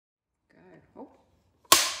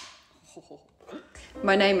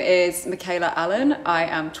My name is Michaela Allen. I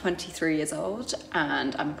am 23 years old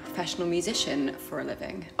and I'm a professional musician for a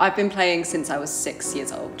living. I've been playing since I was 6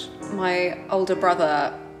 years old. My older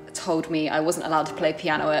brother told me I wasn't allowed to play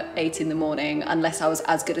piano at 8 in the morning unless I was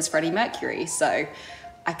as good as Freddie Mercury, so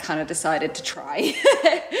I kind of decided to try.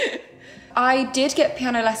 I did get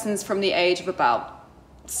piano lessons from the age of about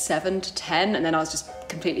 7 to 10, and then I was just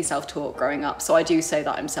completely self-taught growing up, so I do say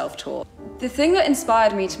that I'm self-taught. The thing that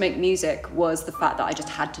inspired me to make music was the fact that I just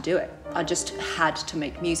had to do it. I just had to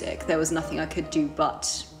make music. There was nothing I could do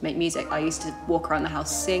but make music. I used to walk around the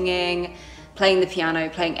house singing, playing the piano,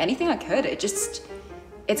 playing anything I could. It's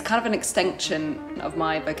kind of an extension of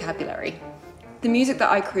my vocabulary. The music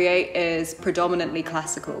that I create is predominantly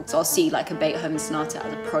classical. So I'll see like a Beethoven sonata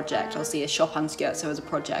as a project, I'll see a Chopin scherzo as a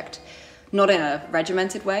project. Not in a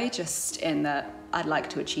regimented way, just in that I'd like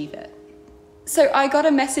to achieve it. So I got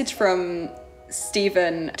a message from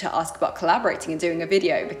Stephen to ask about collaborating and doing a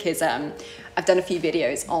video because I've done a few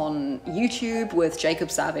videos on YouTube with Jacob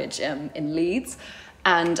Savage in Leeds.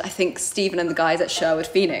 And I think Stephen and the guys at Sherwood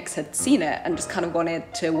Phoenix had seen it and just kind of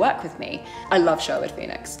wanted to work with me. I love Sherwood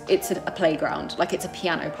Phoenix. It's a playground, like it's a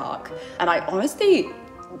piano park. And I honestly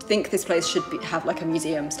think this place should have like a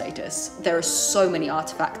museum status. There are so many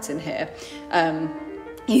artifacts in here.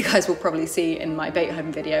 You guys will probably see in my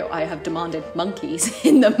Beethoven video, I have demanded monkeys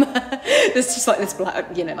in them. There's just like this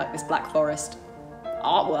black, like this Black Forest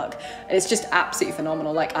artwork. And it's just absolutely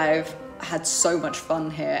phenomenal. Like I've had so much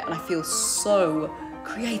fun here and I feel so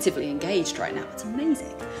creatively engaged right now. It's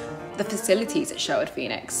amazing. The facilities at Sherwood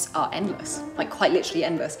Phoenix are endless, like quite literally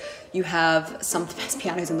endless. You have some of the best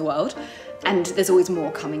pianos in the world, and there's always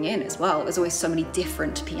more coming in as well. There's always so many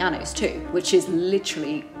different pianos too, which is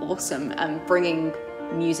literally awesome, and bringing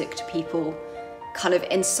music to people kind of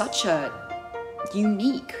in such a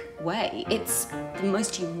unique way. It's the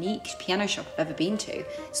most unique piano shop I've ever been to.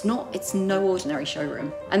 It's no ordinary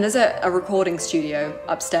showroom. And there's a recording studio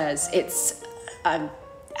upstairs. It's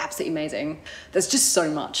absolutely amazing. There's just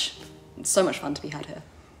so much. It's so much fun to be had here.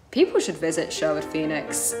 People should visit Sherwood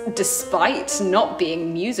Phoenix despite not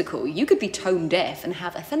being musical. You could be tone deaf and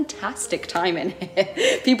have a fantastic time in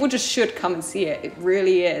here. People just should come and see it. It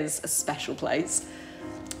really is a special place.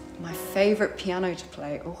 My favorite piano to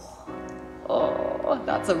play. Oh,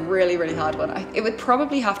 that's a really, really hard one. It would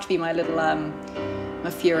probably have to be my little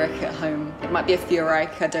my Furyk at home. It might be a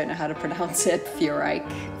Furyk, I don't know how to pronounce it. Furyk,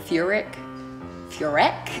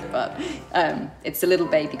 but it's a little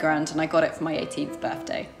baby grand, and I got it for my 18th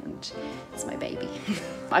birthday, and it's my baby.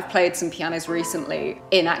 I've played some pianos recently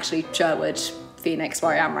in actually Sherwood Phoenix,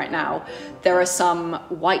 where I am right now. There are some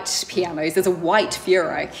white pianos. There's a white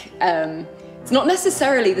Furyk. It's not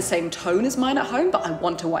necessarily the same tone as mine at home, but I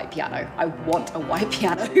want a white piano. I want a white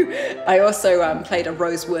piano. I also played a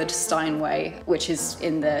Rosewood Steinway, which is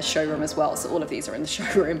in the showroom as well. So all of these are in the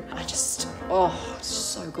showroom. It's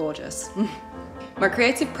so gorgeous. My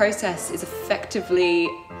creative process is effectively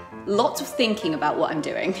lots of thinking about what I'm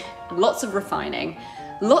doing, lots of refining,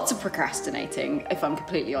 lots of procrastinating, if I'm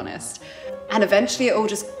completely honest. And eventually it all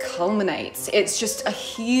just culminates. It's just a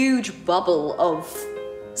huge bubble of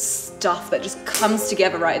stuff that just comes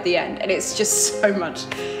together right at the end, and it's just so much.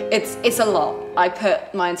 It's a lot. I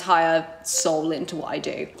put my entire soul into what I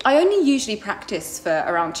do. I only usually practice for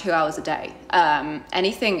around 2 hours a day.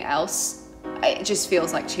 Anything else, it just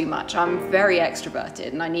feels like too much. I'm very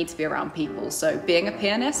extroverted and I need to be around people, so being a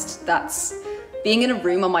pianist, that's being in a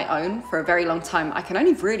room on my own for a very long time. I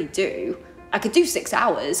could do 6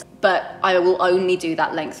 hours, but I will only do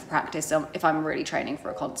that length of practice if I'm really training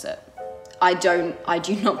for a concert. I do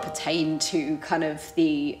not pertain to kind of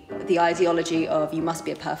the ideology of you must be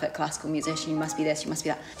a perfect classical musician, you must be this, you must be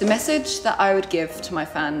that. The message that I would give to my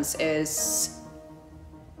fans is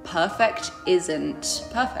perfect isn't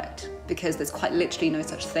perfect, because there's quite literally no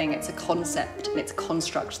such thing. It's a concept and it's a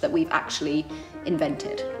construct that we've actually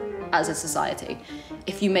invented as a society.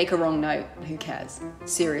 If you make a wrong note, who cares?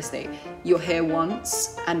 Seriously, you're here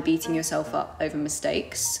once, and beating yourself up over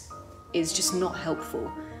mistakes is just not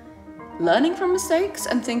helpful. Learning from mistakes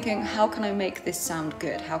and thinking, how can I make this sound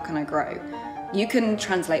good? How can I grow? You can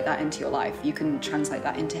translate that into your life. You can translate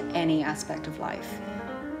that into any aspect of life.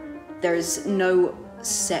 There is no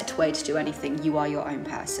set way to do anything. You are your own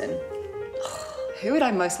person. Who would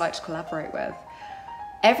I most like to collaborate with?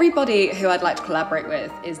 Everybody who I'd like to collaborate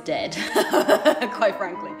with is dead, quite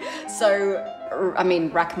frankly. So, I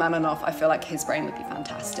mean, Rachmaninoff, I feel like his brain would be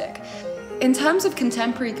fantastic. In terms of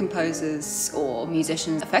contemporary composers or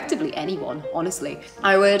musicians, effectively anyone, honestly,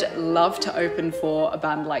 I would love to open for a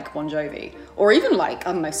band like Bon Jovi, or even like,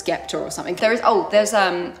 I don't know, Skepta or something.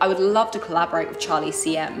 I would love to collaborate with Charlie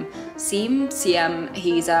CM,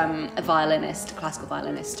 he's a violinist, a classical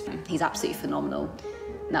violinist. He's absolutely phenomenal.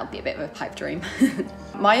 And that would be a bit of a pipe dream.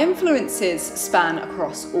 My influences span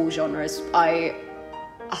across all genres. I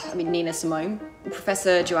mean, Nina Simone,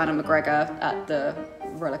 Professor Joanna McGregor at the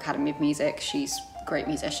Royal Academy of Music, she's a great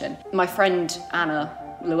musician. My friend Anna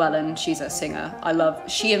Llewellyn, she's a singer.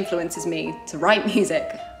 She influences me to write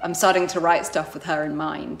music. I'm starting to write stuff with her in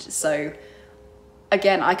mind. So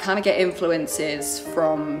again, I kind of get influences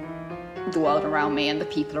from the world around me and the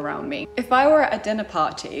people around me. If I were at a dinner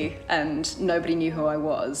party and nobody knew who I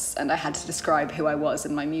was and I had to describe who I was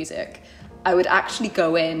in my music, I would actually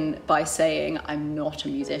go in by saying I'm not a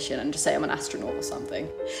musician and just say I'm an astronaut or something.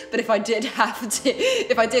 But if I did have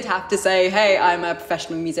to say, hey, I'm a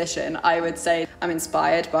professional musician, I would say I'm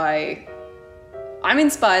inspired by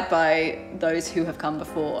those who have come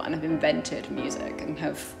before and have invented music and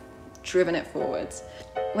have driven it forwards.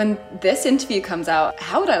 When this interview comes out,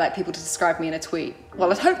 how would I like people to describe me in a tweet?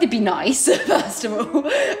 Well, I'd hope they'd be nice, first of all.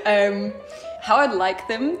 How I'd like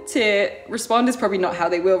them to respond is probably not how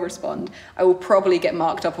they will respond. I will probably get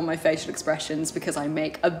marked up on my facial expressions because I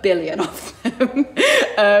make a billion of them.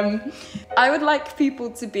 I would like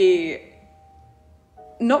people to be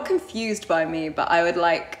not confused by me, but I would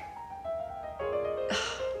like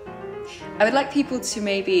people to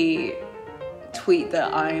maybe tweet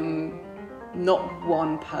that I'm not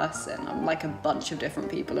one person. I'm like a bunch of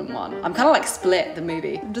different people in one. I'm kind of like Split, the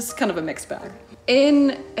movie. I'm just kind of a mixed bag.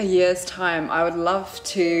 In a year's time, I would love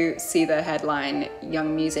to see the headline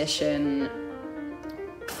young musician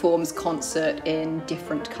performs concert in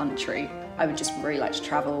different country. I would just really like to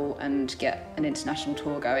travel and get an international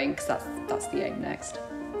tour going because that's the aim next.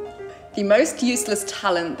 The most useless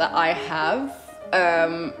talent that I have,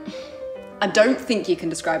 I don't think you can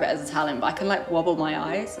describe it as a talent, but I can like wobble my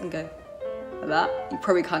eyes and go like that. You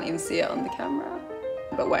probably can't even see it on the camera.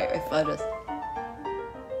 But wait, if I just...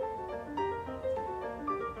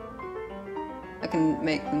 I can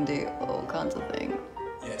make them do all kinds of things.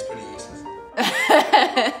 Yeah, it's pretty useless.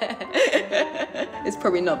 It's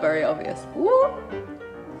probably not very obvious.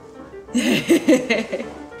 The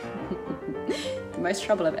most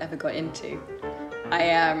trouble I've ever got into.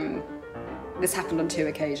 This happened on 2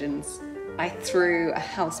 occasions. I threw a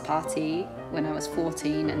house party when I was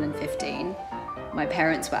 14 and then 15. My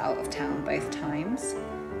parents were out of town both times.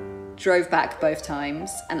 Drove back both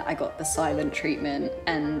times and I got the silent treatment,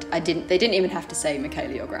 and they didn't even have to say,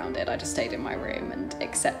 Michaela, you're grounded. I just stayed in my room and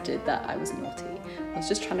accepted that I was naughty. I was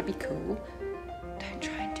just trying to be cool. Don't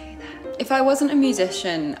try and do that. If I wasn't a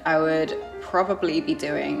musician, I would probably be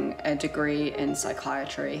doing a degree in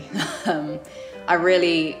psychiatry. I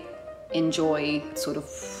really enjoy sort of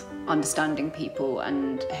understanding people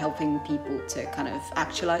and helping people to kind of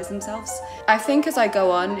actualize themselves. I think as I go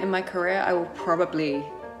on in my career, I will probably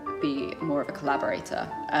be more of a collaborator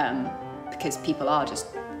because people are just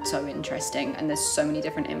so interesting and there's so many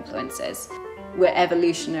different influences. We're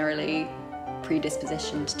evolutionarily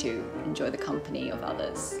predispositioned to enjoy the company of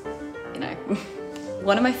others, you know.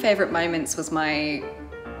 One of my favorite moments was my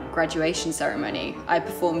graduation ceremony. I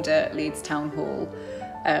performed at Leeds Town Hall.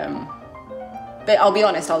 But I'll be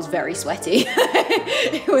honest, I was very sweaty.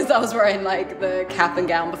 I was wearing like the cap and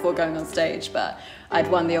gown before going on stage, but I'd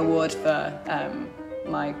won the award for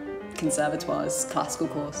my conservatoire's classical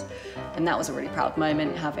course. And that was a really proud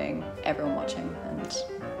moment, having everyone watching and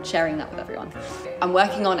sharing that with everyone. I'm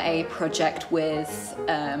working on a project with,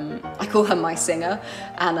 I call her my singer,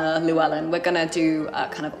 Anna Llewellyn. We're gonna do a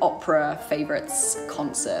kind of opera favourites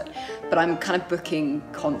concert, but I'm kind of booking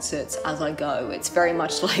concerts as I go. It's very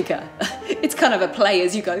much like it's kind of a play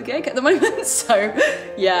as you go gig at the moment. So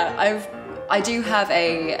yeah, I do have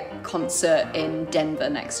a concert in Denver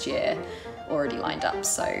next year already lined up,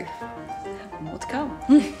 so more to come.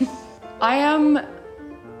 I am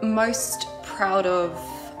most proud of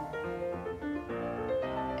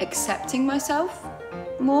accepting myself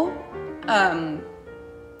more.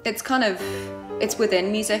 It's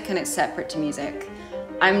within music and it's separate to music.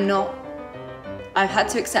 I've had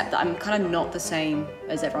to accept that I'm kind of not the same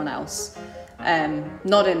as everyone else.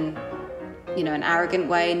 Not in, you know, an arrogant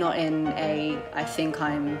way, not in I think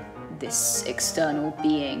I'm this external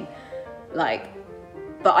being,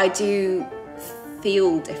 but I do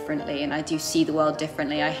feel differently and I do see the world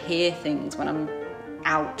differently. I hear things when I'm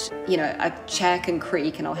out. You know, a chair can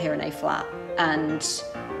creak and I'll hear an A flat, and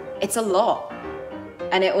it's a lot.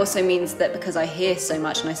 And it also means that because I hear so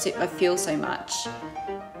much and I feel so much,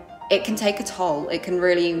 it can take a toll. It can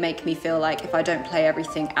really make me feel like if I don't play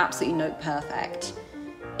everything absolutely note perfect,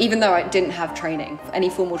 even though I didn't have training, any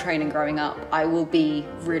formal training growing up, I will be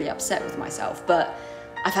really upset with myself. But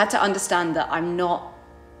I've had to understand that I'm not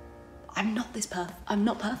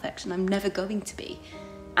perfect, and I'm never going to be.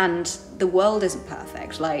 And the world isn't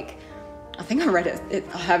perfect. Like, I think I read it,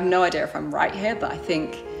 I have no idea if I'm right here, but I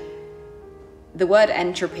think the word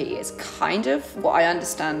entropy is kind of what I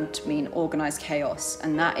understand to mean organized chaos.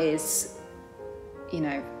 And that is, you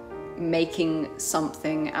know, making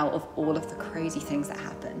something out of all of the crazy things that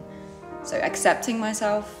happen. So accepting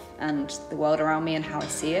myself and the world around me and how I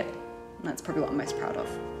see it, that's probably what I'm most proud of.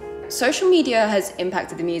 Social media has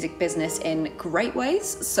impacted the music business in great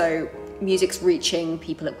ways. So music's reaching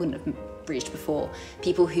people it wouldn't have reached before.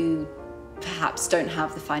 People who perhaps don't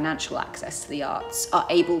have the financial access to the arts are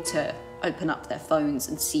able to open up their phones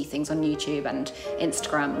and see things on YouTube and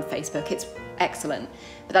Instagram and Facebook. It's excellent.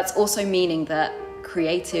 But that's also meaning that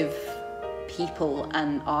creative people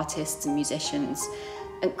and artists and musicians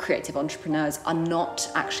and creative entrepreneurs are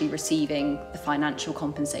not actually receiving the financial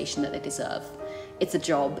compensation that they deserve. It's a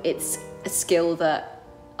job, it's a skill that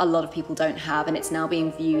a lot of people don't have, and it's now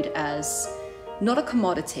being viewed as not a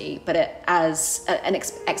commodity, but as an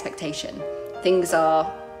expectation. Things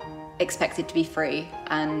are expected to be free,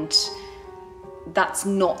 and that's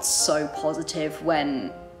not so positive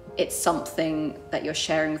when it's something that you're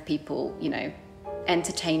sharing with people. You know,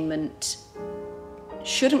 entertainment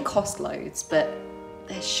shouldn't cost loads, but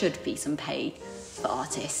there should be some pay for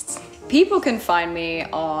artists. People can find me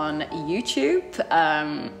on YouTube.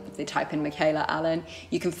 If they type in Michaela Allen.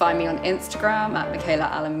 You can find me on Instagram at Michaela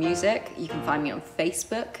Allen Music. You can find me on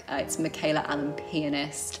Facebook. It's Michaela Allen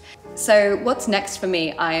Pianist. So what's next for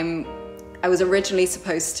me? I was originally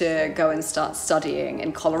supposed to go and start studying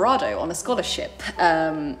in Colorado on a scholarship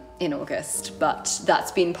in August, but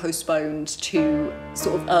that's been postponed to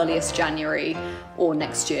sort of earliest January or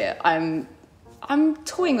next year. I'm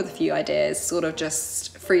toying with a few ideas, sort of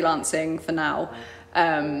just freelancing for now,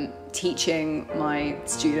 teaching my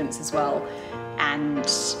students as well, and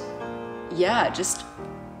yeah, just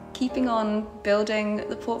keeping on building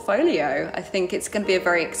the portfolio. I think it's going to be a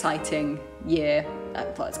very exciting year.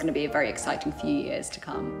 Well, it's going to be a very exciting few years to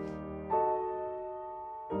come.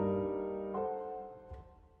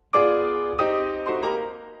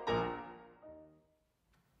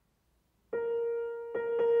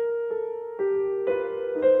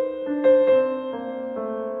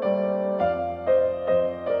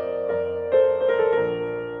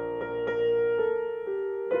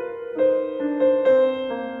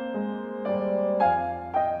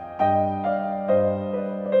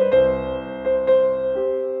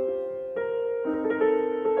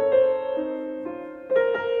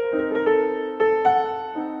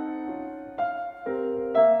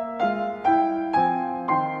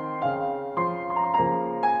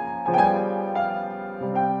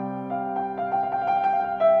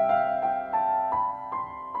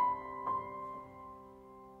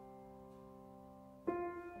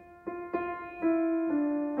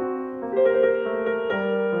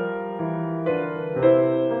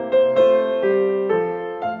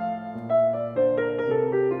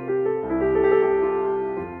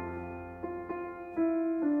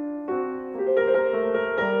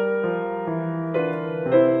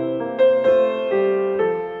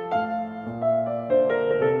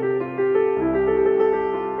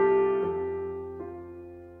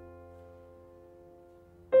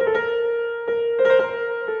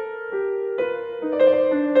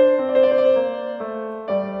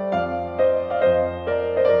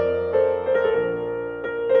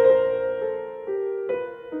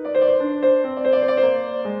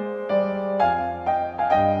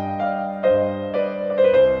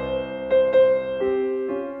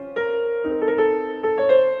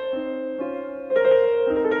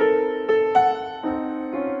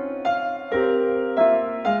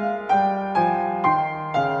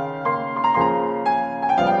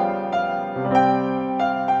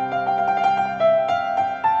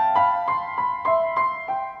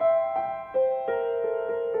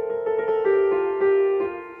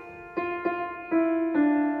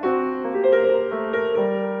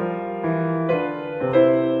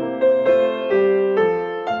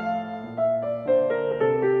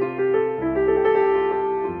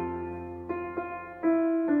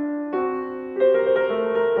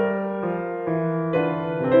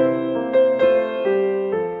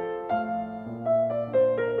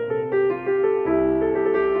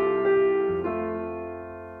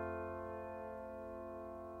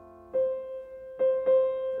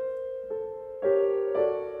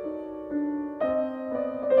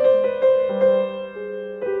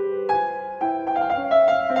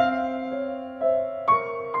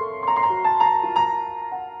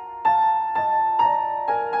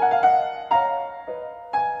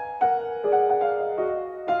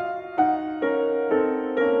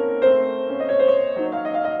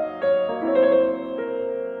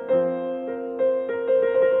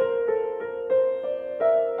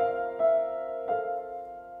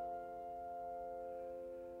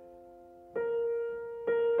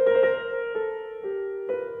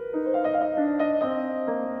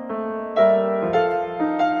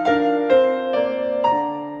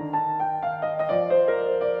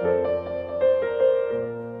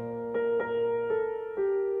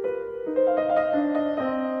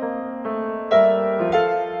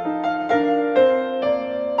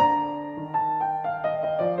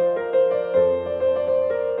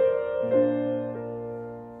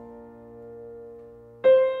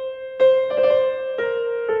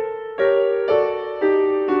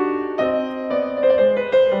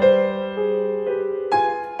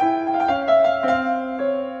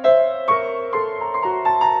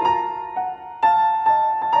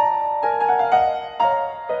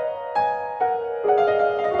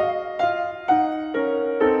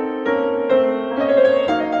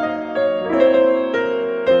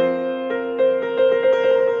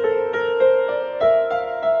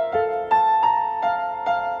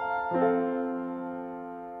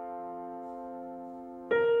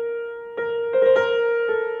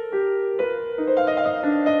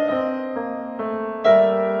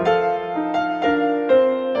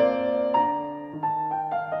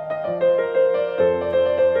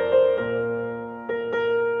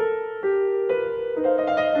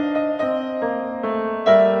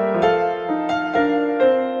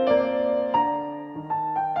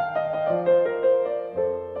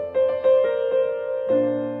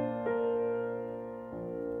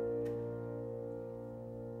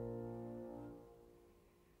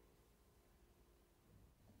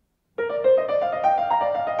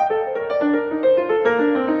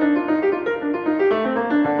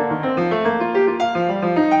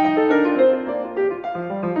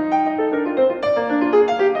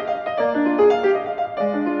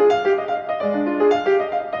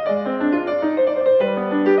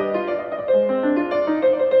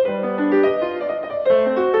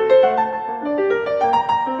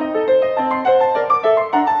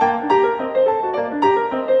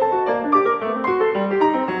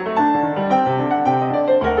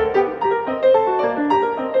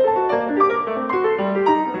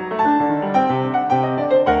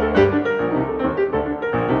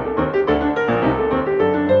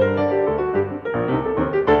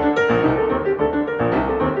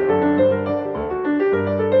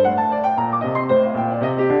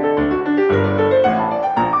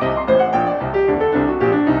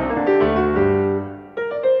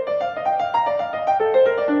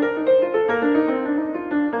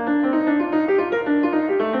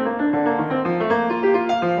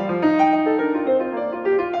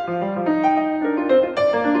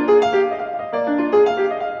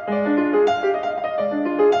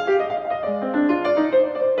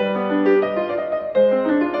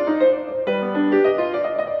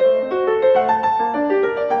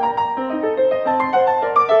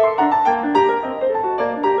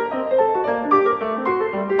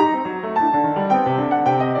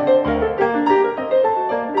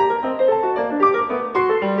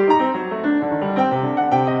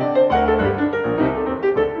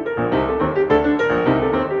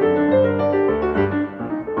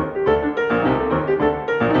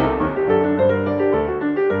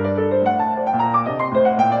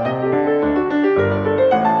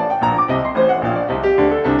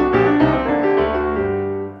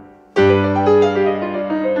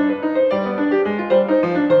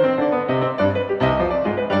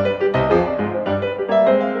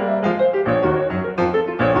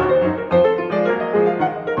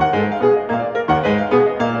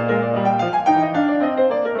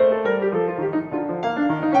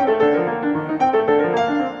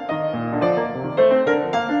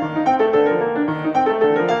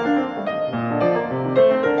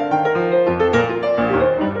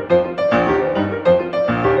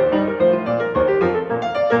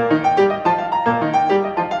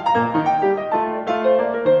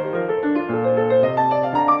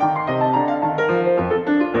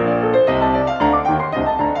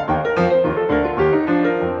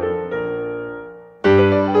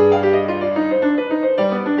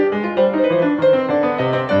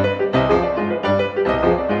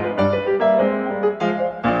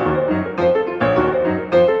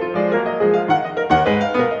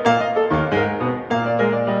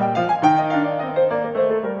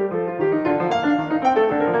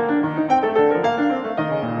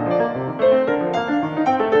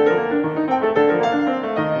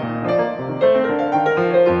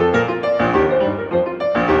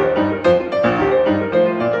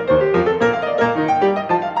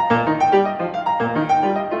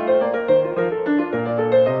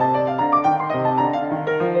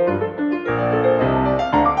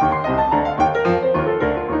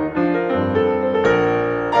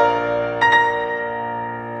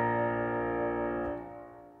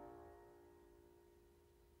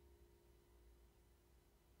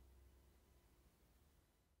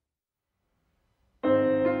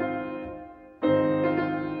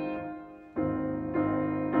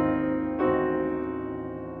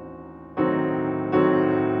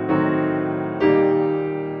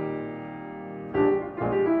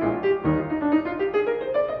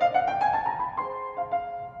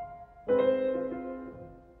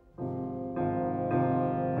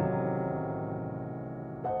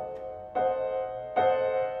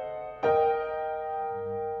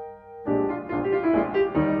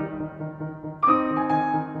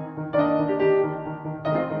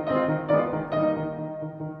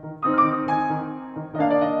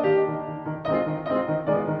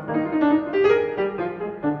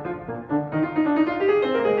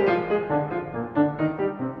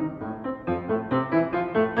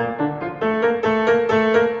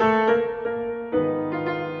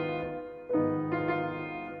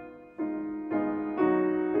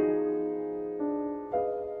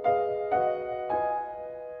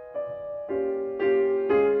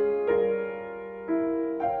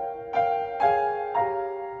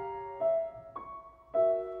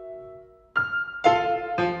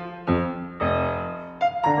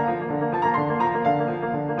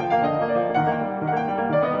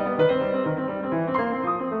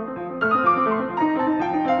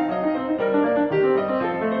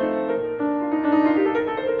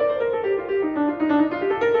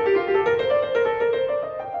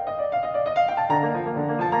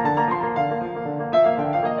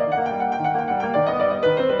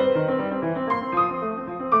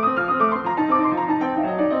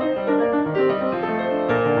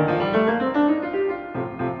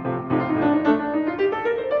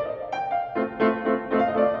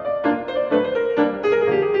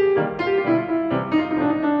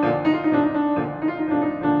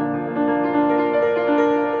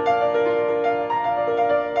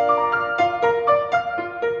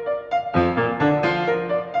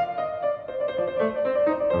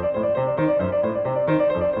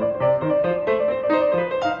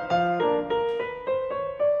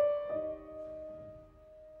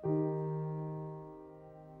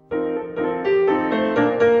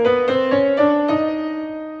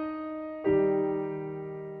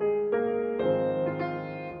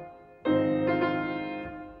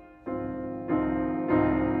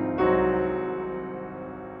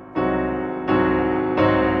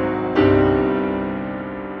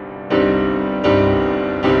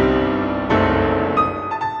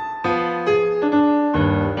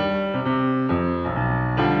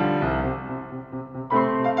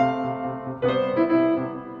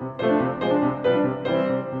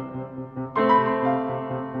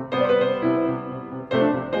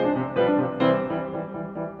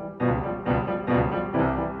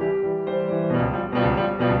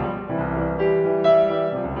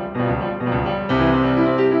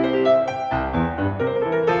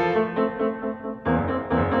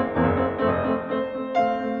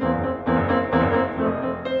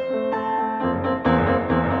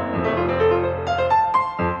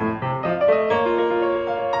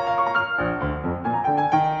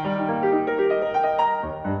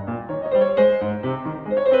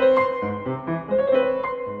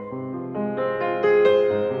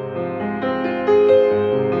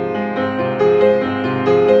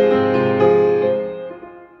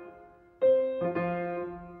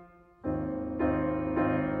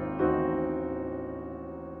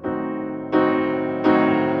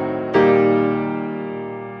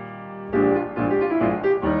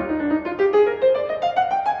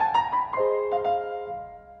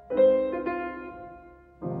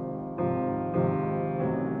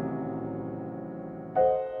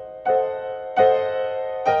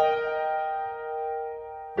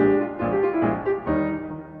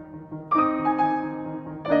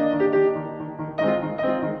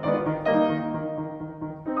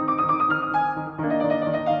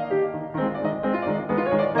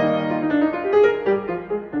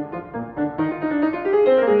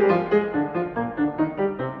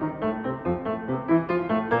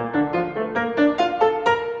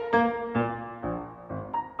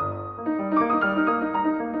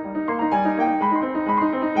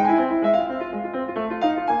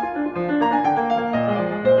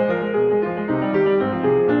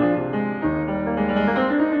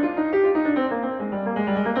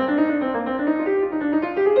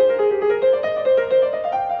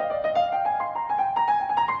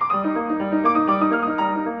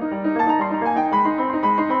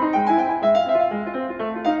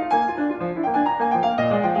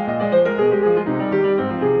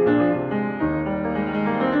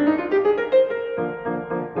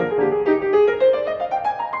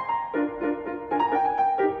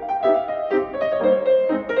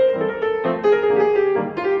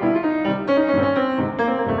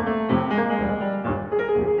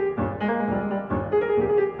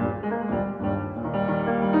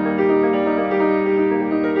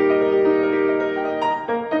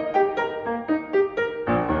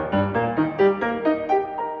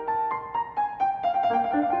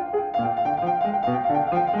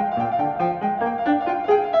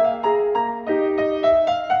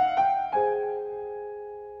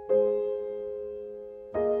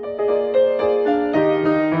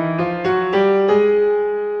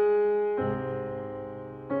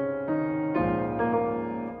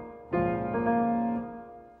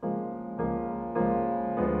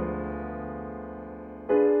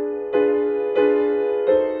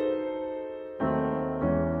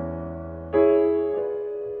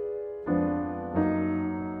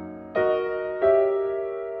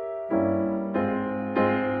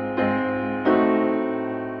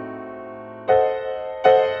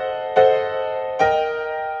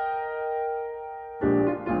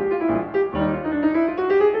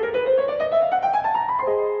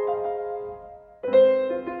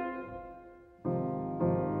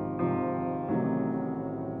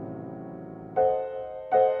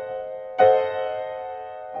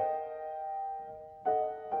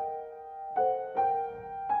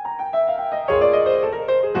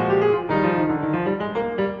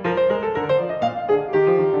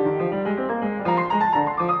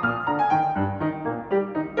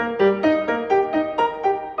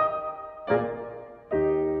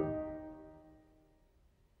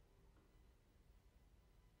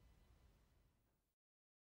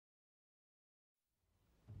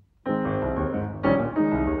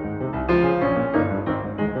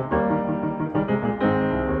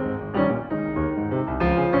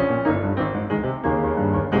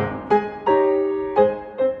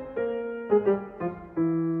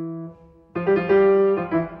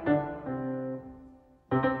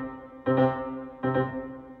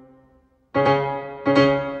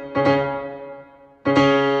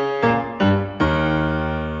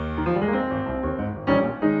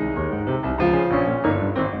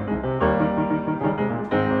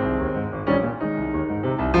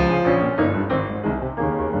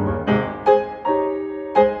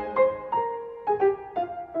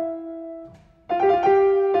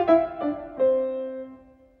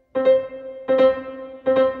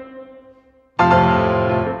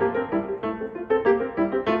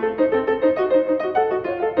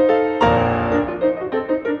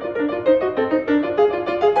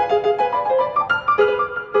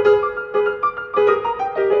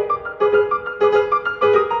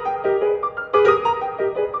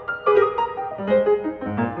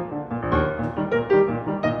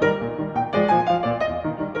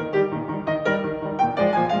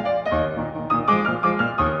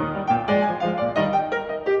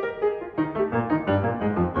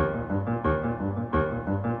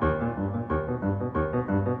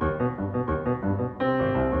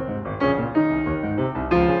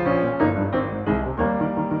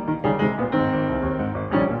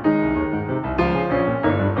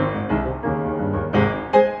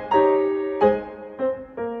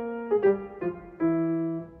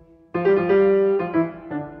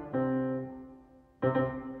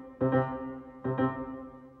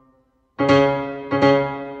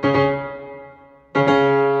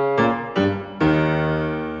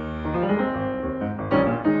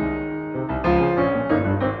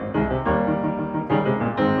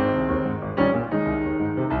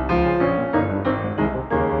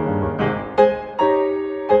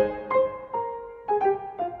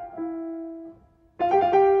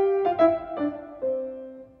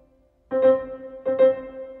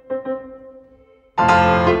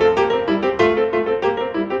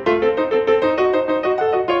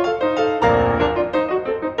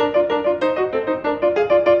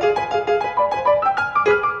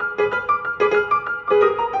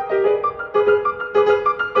 you.